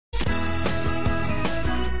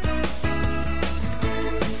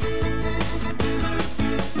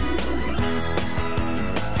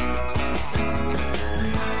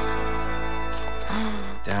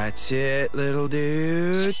That's it, little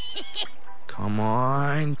dude. Come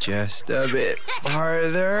on, just a bit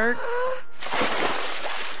farther.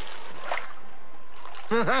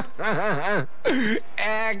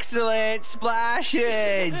 Excellent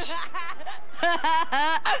splashage!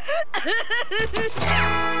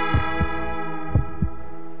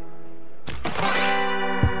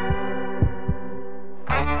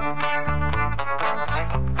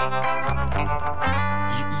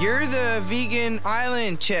 You're the vegan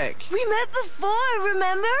island chick. We met before,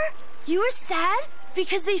 remember? You were sad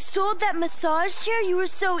because they sold that massage chair you were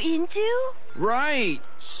so into? Right.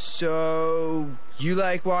 So, you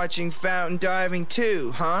like watching fountain diving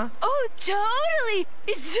too, huh? Oh, totally!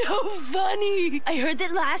 It's so funny. I heard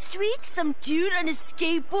that last week some dude on a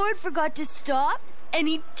skateboard forgot to stop and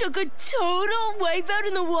he took a total wipeout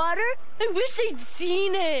in the water. I wish I'd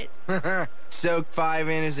seen it. Soak 5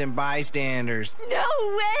 innocent bystanders. No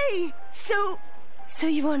way! So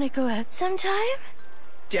you want to go out sometime?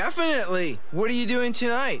 Definitely. What are you doing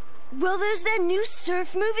tonight? Well, there's that new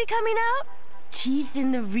surf movie coming out. Teeth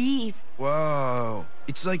in the Reef. Whoa.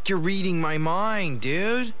 It's like you're reading my mind,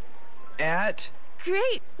 dude.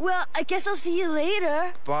 Great. Well, I guess I'll see you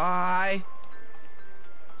later. Bye.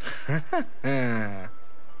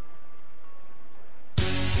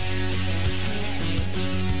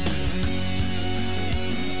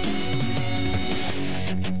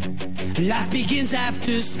 Life begins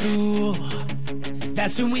after school.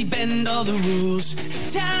 That's when we bend all the rules.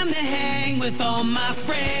 Time to hang with all my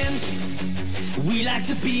friends. We like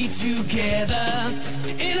to be together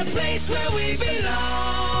in a place where we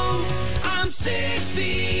belong. I'm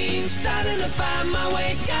 16, starting to find my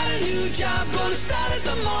way. Got a new job, gonna start at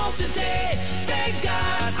the mall today. Thank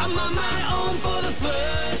God I'm on my own for the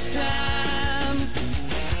first time.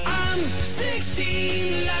 I'm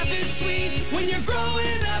 16, life is sweet when you're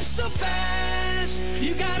growing up so fast.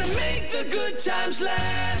 You gotta make the good times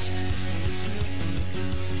last.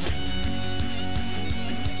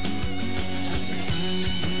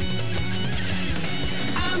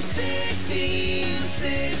 I'm 16.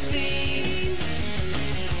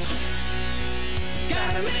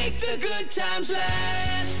 Gotta make the good times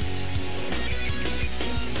last.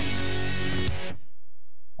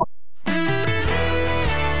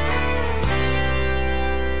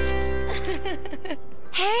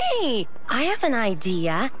 Hey, I have an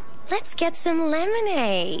idea. Let's get some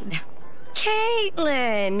lemonade.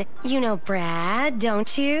 Caitlin, you know Brad,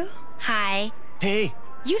 don't you? Hi. Hey.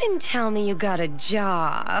 You didn't tell me you got a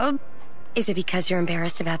job. Is it because you're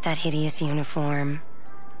embarrassed about that hideous uniform?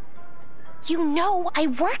 You know I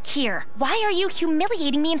work here. Why are you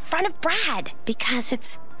humiliating me in front of Brad? Because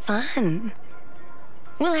it's fun.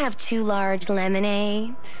 We'll have 2 large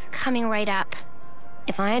lemonades. Coming right up.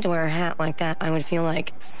 If I had to wear a hat like that, I would feel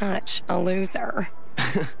like such a loser.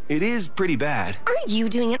 It is pretty bad. Aren't you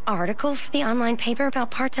doing an article for the online paper about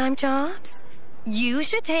part-time jobs? You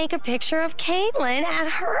should take a picture of Caitlin at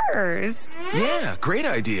hers. Yeah, great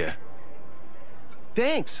idea.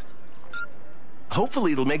 Thanks.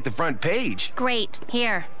 Hopefully it'll make the front page. Great.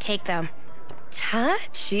 Here, take them.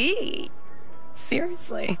 Touchy.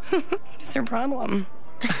 Seriously, what is your problem?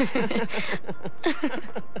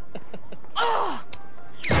 Oh!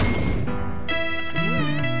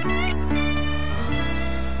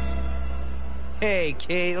 Hey,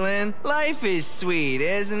 Caitlin. Life is sweet,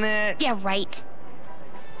 isn't it? Yeah, right.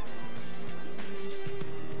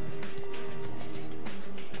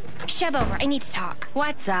 Shove over. I need to talk.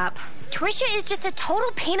 What's up? Tricia is just a total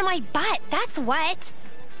pain in my butt. That's what.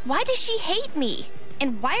 Why does she hate me?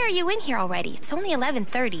 And why are you in here already? It's only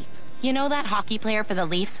 11:30. You know that hockey player for the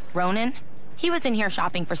Leafs, Ronan? He was in here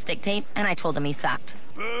shopping for stick tape, and I told him he sucked.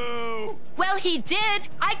 Boo! Well, he did.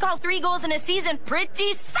 I call 3 goals in a season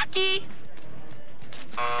pretty sucky.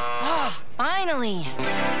 Finally.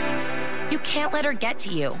 You can't let her get to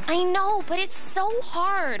you. I know, but it's so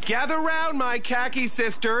hard. Gather round, my khaki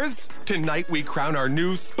sisters. Tonight we crown our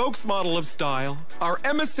new spokesmodel of style, our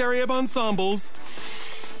emissary of ensembles,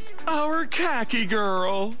 our Khaki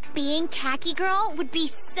Girl. Being Khaki Girl would be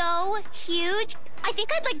so huge. I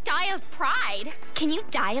think I'd like die of pride. Can you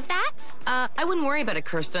die of that? I wouldn't worry about it,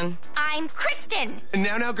 Kirsten. I'm Kristen. And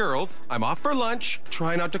now, girls, I'm off for lunch.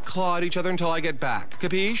 Try not to claw at each other until I get back.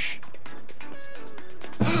 Capiche?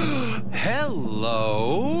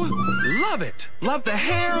 Hello. Love it. Love the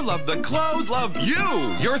hair, love the clothes, love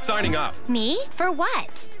you. You're signing up. Me? For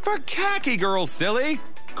what? For Khaki Girl, silly.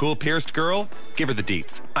 Cool pierced girl. Give her the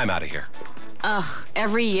deets. I'm out of here. Ugh,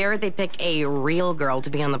 every year they pick a real girl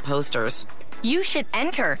to be on the posters. You should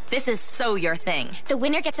enter. This is so your thing. The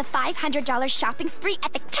winner gets a $500 shopping spree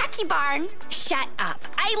at the Khaki Barn. Shut up.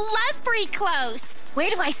 I love free clothes. Where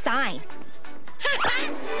do I sign?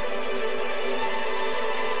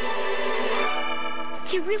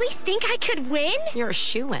 Do you really think I could win? You're a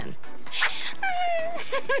shoo-in.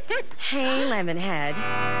 Hey, Lemonhead.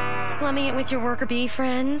 Slumming it with your worker bee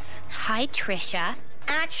friends? Hi, Tricia.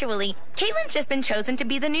 Actually, Caitlin's just been chosen to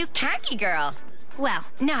be the new Khaki Girl. Well,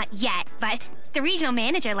 not yet, but the regional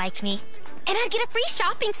manager liked me. And I'd get a free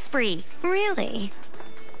shopping spree. Really?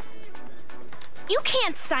 You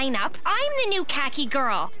can't sign up. I'm the new Khaki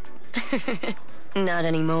Girl. Not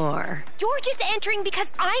anymore. You're just entering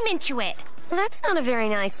because I'm into it. Well, that's not a very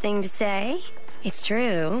nice thing to say. It's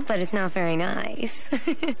true, but it's not very nice.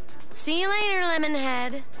 See you later,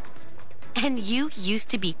 Lemonhead. And you used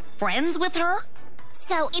to be friends with her?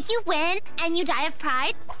 So if you win and you die of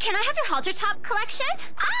pride, can I have your halter top collection?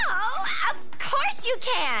 Oh, of course you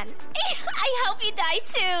can. I hope you die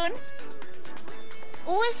soon.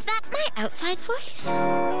 Was that my outside voice?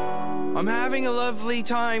 I'm having a lovely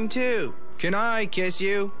time, too. Can I kiss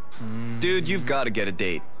you? Dude, you've got to get a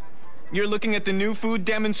date. You're looking at the new food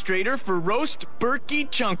demonstrator for Roast Burky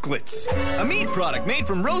chunklets. A meat product made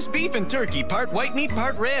from roast beef and turkey, part white meat,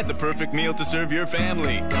 part red. The perfect meal to serve your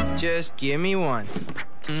family. Just give me one.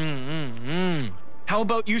 How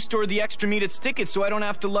about you store the extra meat at Stick It so I don't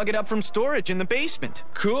have to lug it up from storage in the basement?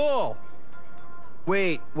 Cool.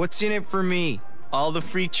 Wait, what's in it for me? All the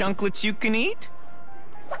free chunklets you can eat?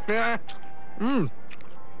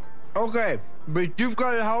 Okay, but you've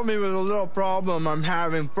got to help me with a little problem I'm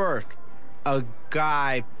having first. A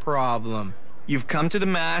guy problem. You've come to the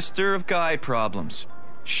master of guy problems.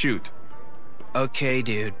 Shoot. Okay,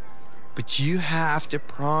 dude. But you have to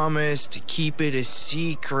promise to keep it a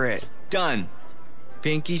secret. Done.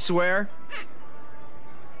 Pinky swear?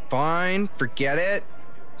 Fine, forget it.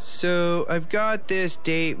 So, I've got this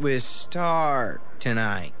date with Starr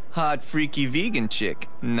tonight. Hot, freaky vegan chick.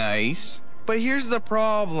 Nice. But here's the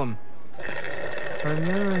problem. I've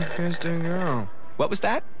never kissed a girl. What was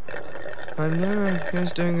that? I've never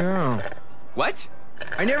kissed a girl. What?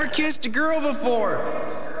 I never kissed a girl before.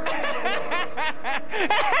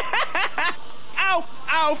 Ow!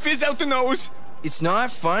 Ow! Fizz out the nose! It's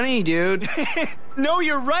not funny, dude. No,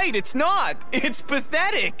 you're right. It's not. It's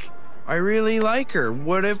pathetic. I really like her.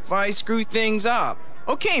 What if I screw things up?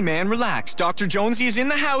 Okay, man, relax. Dr. Jonesy is in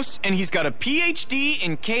the house, and he's got a PhD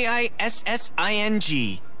in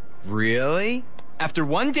KISSING. Really? After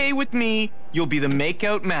one day with me, you'll be the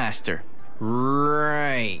makeout master.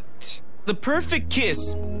 Right. The perfect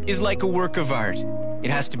kiss is like a work of art. It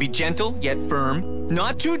has to be gentle, yet firm.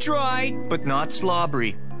 Not too dry, but not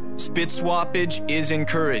slobbery. Spit swappage is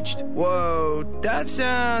encouraged. Whoa, that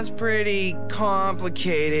sounds pretty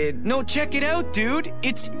complicated. No, check it out, dude.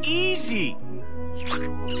 It's easy.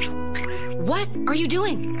 What are you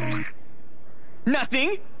doing?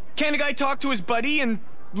 Nothing. Can a guy talk to his buddy and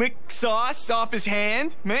lick sauce off his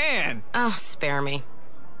hand? Man. Oh, spare me.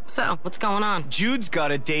 So, what's going on? Jude's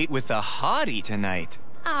got a date with a hottie tonight.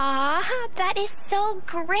 Ah, that is so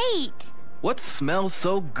great. What smells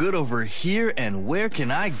so good over here, and where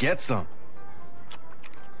can I get some?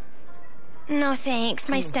 No thanks,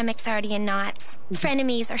 my stomach's already in knots.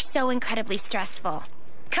 Frenemies are so incredibly stressful.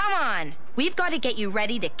 Come on, we've got to get you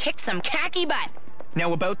ready to kick some khaki butt.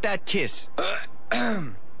 Now about that kiss.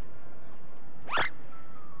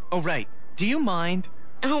 Oh, right. Do you mind?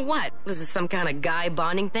 Oh, what? Was this some kind of guy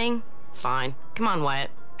bonding thing? Fine. Come on, Wyatt.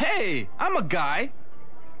 Hey, I'm a guy.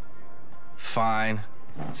 Fine.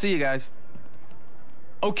 See you guys.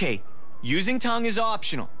 Okay, using tongue is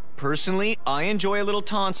optional. Personally, I enjoy a little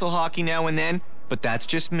tonsil hockey now and then, but that's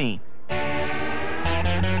just me.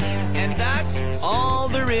 And that's all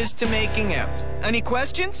there is to making out. Any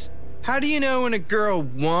questions? How do you know when a girl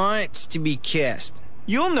wants to be kissed?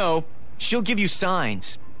 You'll know. She'll give you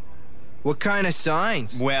signs. What kind of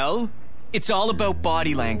signs? Well, it's all about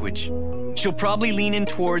body language. She'll probably lean in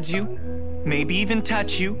towards you, maybe even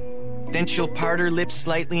touch you. Then she'll part her lips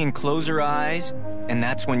slightly and close her eyes, and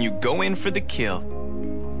that's when you go in for the kill.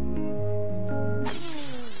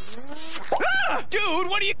 Ah! Dude,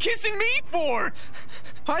 what are you kissing me for?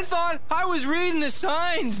 I thought I was reading the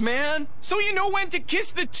signs, man. So you know when to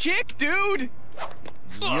kiss the chick, dude?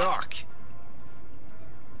 Yuck.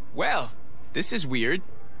 Well, this is weird.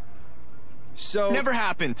 So... Never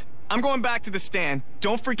happened. I'm going back to the stand.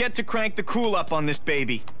 Don't forget to crank the cool up on this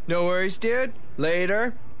baby. No worries, dude.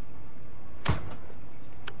 Later.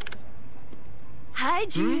 Hi,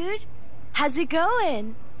 Jude. How's it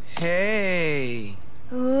going? Hey.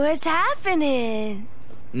 What's happening?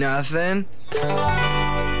 Nothing.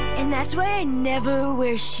 And that's why I never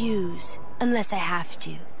wear shoes, unless I have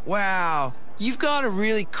to. Wow, you've got a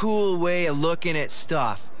really cool way of looking at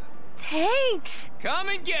stuff. Thanks. Come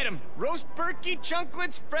and get 'em. Roast Burky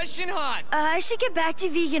chunklets fresh and hot. I should get back to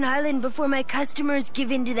Vegan Island before my customers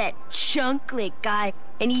give in to that chunklet guy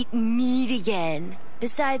and eat meat again.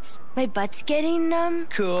 Besides, my butt's getting numb.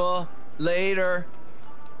 Cool. Later.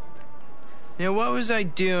 Yeah, what was I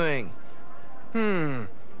doing? Oh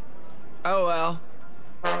well.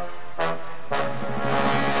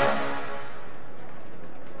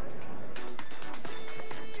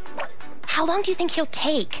 How long do you think he'll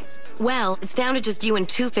take? Well, it's down to just you and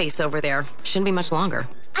Two-Face over there. Shouldn't be much longer.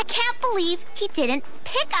 I can't believe he didn't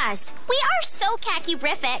pick us. We are so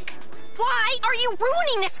khaki-rific. Why are you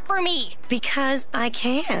ruining this for me? Because I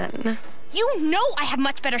can. You know I have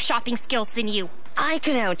much better shopping skills than you. I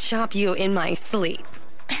could out-shop you in my sleep.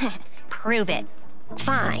 Prove it.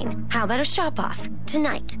 Fine. How about a shop-off?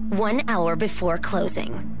 Tonight, 1 hour before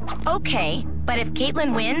closing. Okay, but if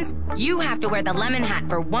Caitlin wins, you have to wear the lemon hat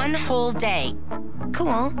for 1 whole day.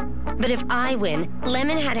 Cool. But if I win,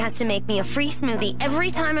 Lemonhead has to make me a free smoothie every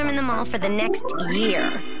time I'm in the mall for the next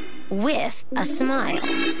year. With a smile.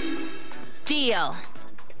 Deal.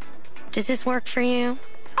 Does this work for you?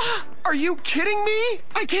 Are you kidding me?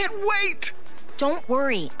 I can't wait! Don't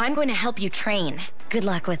worry, I'm going to help you train. Good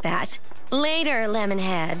luck with that. Later,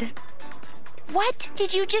 Lemonhead. What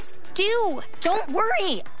did you just do? Don't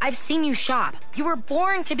worry, I've seen you shop. You were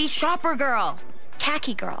born to be shopper girl.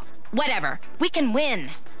 Khaki Girl. Whatever, we can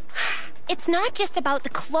win. It's not just about the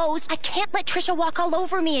clothes. I can't let Tricia walk all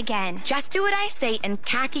over me again. Just do what I say and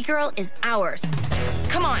Khaki Girl is ours.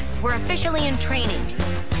 Come on, we're officially in training.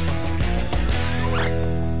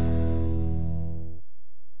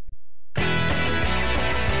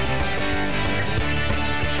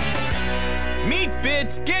 Meat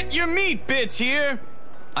bits, get your meat bits here.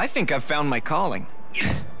 I think I've found my calling.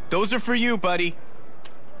 Those are for you, buddy.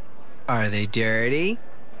 Are they dirty?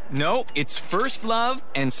 No, it's First Love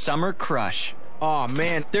and Summer Crush. Aw,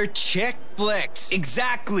 man, they're chick flicks.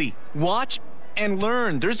 Exactly. Watch and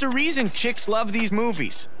learn. There's a reason chicks love these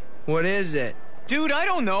movies. What is it? Dude, I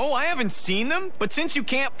don't know. I haven't seen them. But since you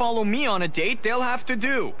can't follow me on a date, they'll have to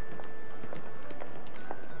do.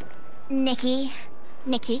 Nikki.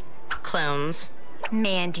 Clones.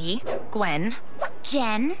 Mandy. Gwen.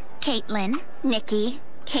 Jen. Caitlin. Nikki.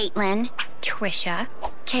 Caitlin. Tricia.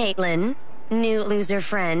 Caitlin. New loser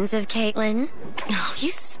friends of Caitlin. Oh, you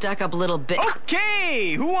stuck-up little bit.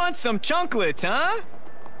 Okay, who wants some chunklets, huh?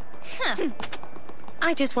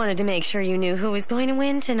 I just wanted to make sure you knew who was going to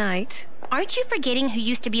win tonight. Aren't you forgetting who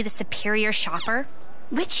used to be the superior shopper?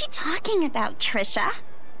 What's she talking about, Tricia?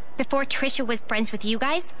 Before Tricia was friends with you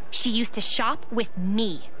guys, she used to shop with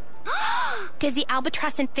me. Does the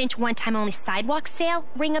Albatross and Finch one-time only sidewalk sale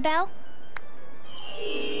ring a bell?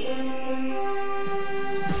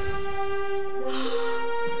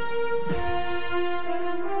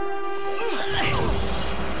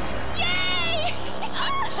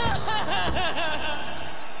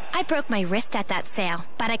 I broke my wrist at that sale,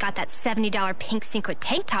 but I got that $70 pink sequin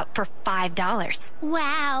tank top for $5.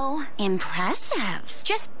 Wow. Impressive.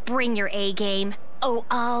 Just bring your A game. Oh,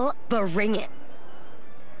 I'll bring it.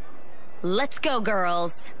 Let's go,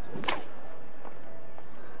 girls.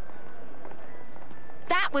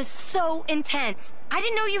 That was so intense. I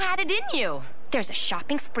didn't know you had it in you. There's a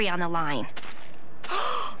shopping spree on the line.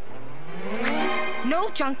 No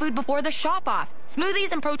junk food before the shop off.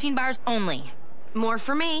 Smoothies and protein bars only. More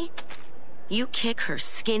for me. You kick her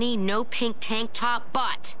skinny, no pink tank top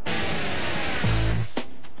butt.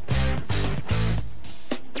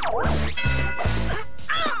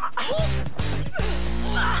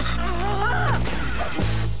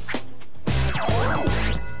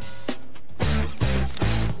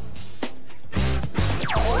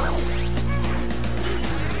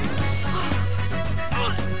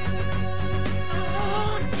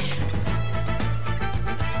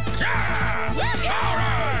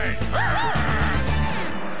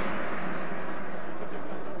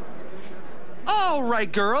 All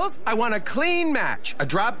right, girls, I want a clean match. A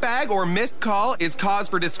drop bag or missed call is cause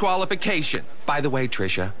for disqualification. By the way,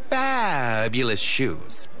 Tricia, fabulous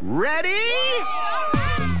shoes. Ready?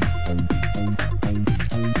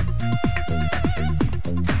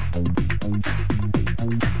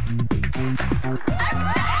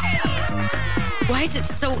 Why is it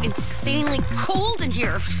so insanely cold in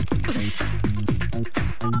here?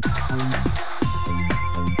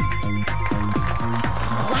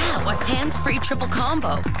 Wow, a hands-free triple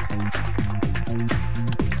combo.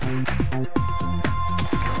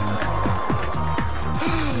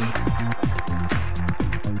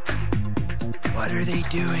 What are they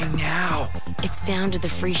doing now? It's down to the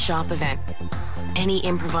free shop event. Any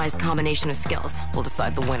improvised combination of skills will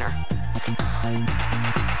decide the winner.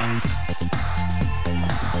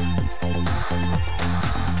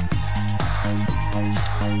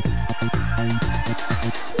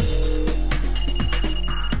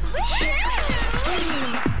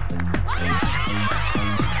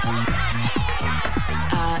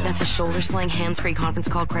 That's a shoulder sling, hands-free conference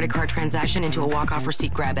call, credit card transaction into a walk-off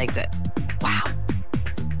receipt grab exit. Wow.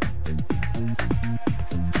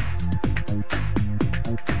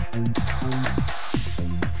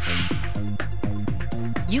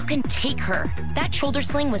 You can take her. That shoulder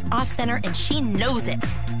sling was off-center and she knows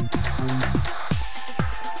it.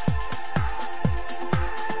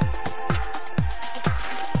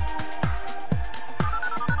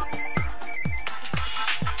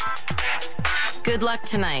 Good luck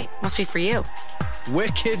tonight. Must be for you.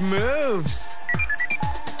 Wicked moves.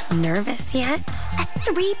 Nervous yet? A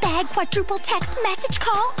 3-bag quadruple text message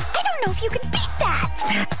call? I don't know if you can beat that.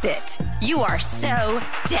 That's it. You are so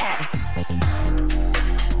dead.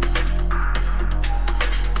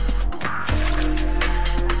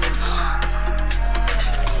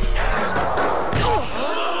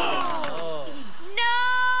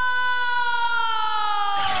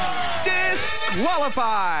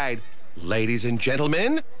 Disqualified! Ladies and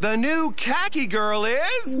gentlemen, the new Khaki Girl is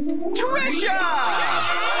Tricia!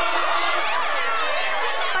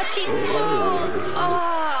 But she...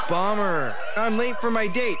 Bummer. I'm late for my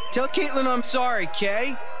date. Tell Caitlin I'm sorry,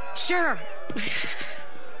 Kay? Sure.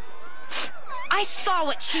 I saw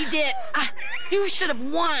what she did. You should have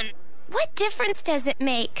won. What difference does it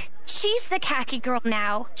make? She's the Khaki Girl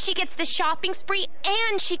now. She gets the shopping spree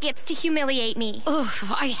and she gets to humiliate me. Ugh,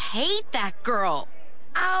 I hate that girl.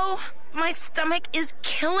 Ow, my stomach is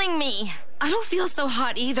killing me. I don't feel so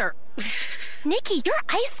hot either. Nikki, you're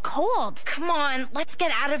ice cold. Come on, let's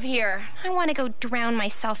get out of here. I want to go drown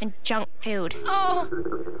myself in junk food. Oh,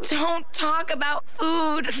 don't talk about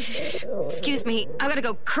food. Excuse me, I gotta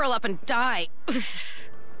go curl up and die.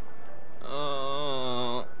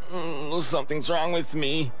 Something's wrong with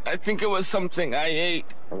me. I think it was something I ate.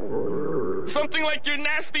 Something like your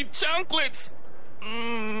nasty chunklets.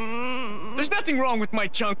 There's nothing wrong with my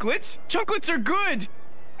chunklets. Chunklets are good.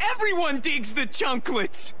 Everyone digs the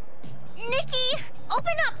chunklets. Nikki,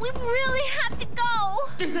 open up. We really have to go.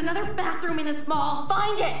 There's another bathroom in this mall.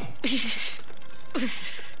 Find it.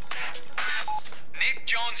 Nick,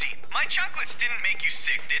 Jonesy, my chunklets didn't make you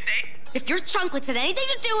sick, did they? If your chunklets had anything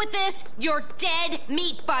to do with this, you're dead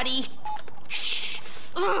meat, buddy.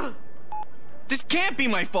 Ugh. This can't be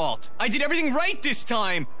my fault. I did everything right this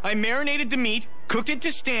time. I marinated the meat, cooked it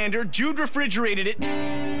to standard, Jude refrigerated it.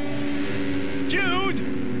 Jude!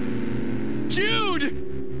 Jude!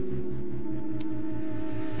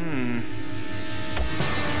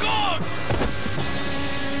 Oh!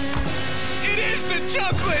 It is the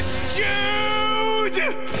chunklets!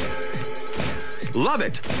 Jude! Love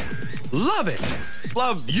it! Love it!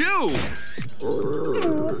 Love you!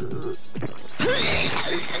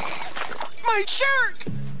 My shirt!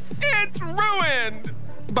 It's ruined!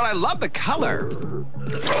 But I love the color.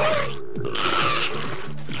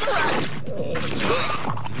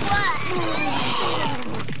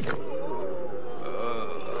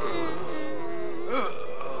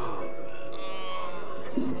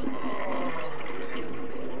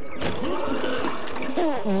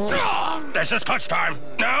 This is clutch time.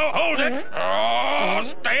 Now hold it. Oh,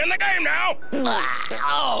 stay in the game now.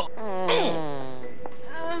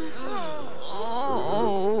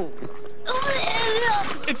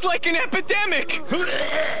 It's like an epidemic!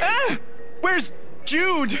 Where's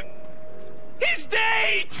Jude? His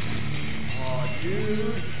date! Oh,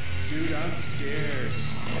 Jude, I'm scared.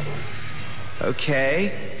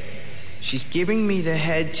 Okay. She's giving me the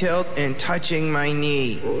head tilt and touching my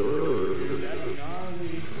knee.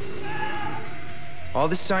 All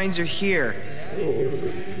the signs are here.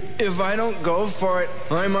 If I don't go for it,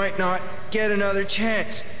 I might not get another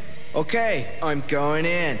chance. Okay, I'm going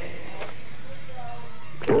in.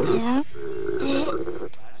 Come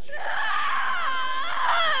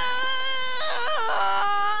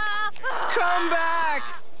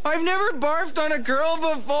back! I've never barfed on a girl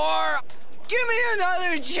before! Give me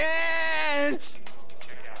another chance!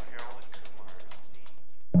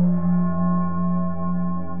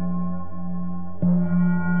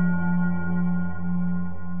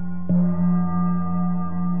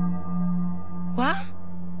 What?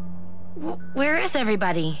 Where is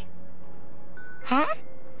everybody? Huh?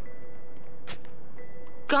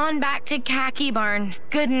 Gone back to Khaki Barn.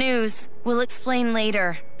 Good news. We'll explain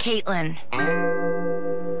later. Caitlin.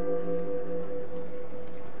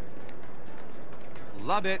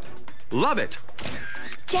 Love it. Love it.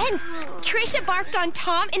 Jen, Tricia barked on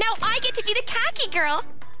Tom, and now I get to be the Khaki Girl.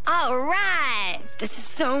 All right. This is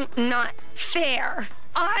so not fair.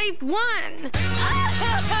 I won.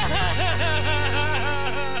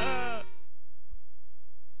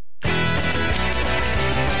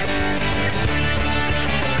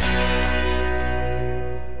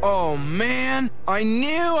 Oh, man. I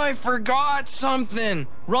knew I forgot something.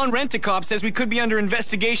 Ron Rent-A-Cop says we could be under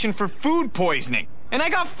investigation for food poisoning. And I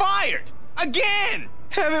got fired. Again.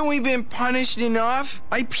 Haven't we been punished enough?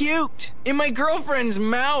 I puked in my girlfriend's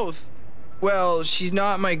mouth. Well, she's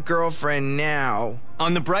not my girlfriend now.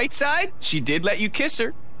 On the bright side, she did let you kiss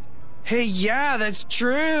her. Hey, yeah, that's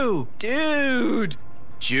true. Dude.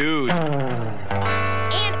 Jude.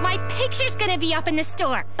 And my picture's gonna be up in the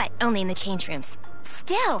store, but only in the change rooms.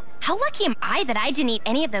 Still, how lucky am I that I didn't eat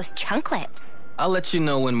any of those chunklets? I'll let you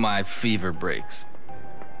know when my fever breaks.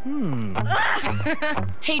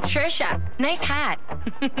 Hey, Tricia, nice hat.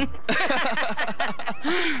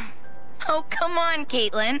 Oh, come on,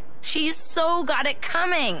 Caitlin. She's so got it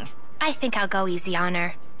coming. I think I'll go easy on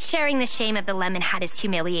her. Sharing the shame of the lemon hat is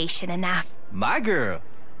humiliation enough. My girl.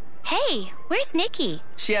 Hey, where's Nikki?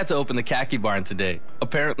 She had to open the Khaki Barn today.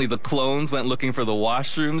 Apparently the clones went looking for the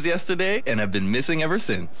washrooms yesterday and have been missing ever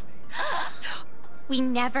since. We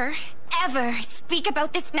never, ever speak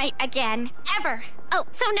about this night again. Ever. Oh,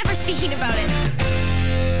 so never speaking about it.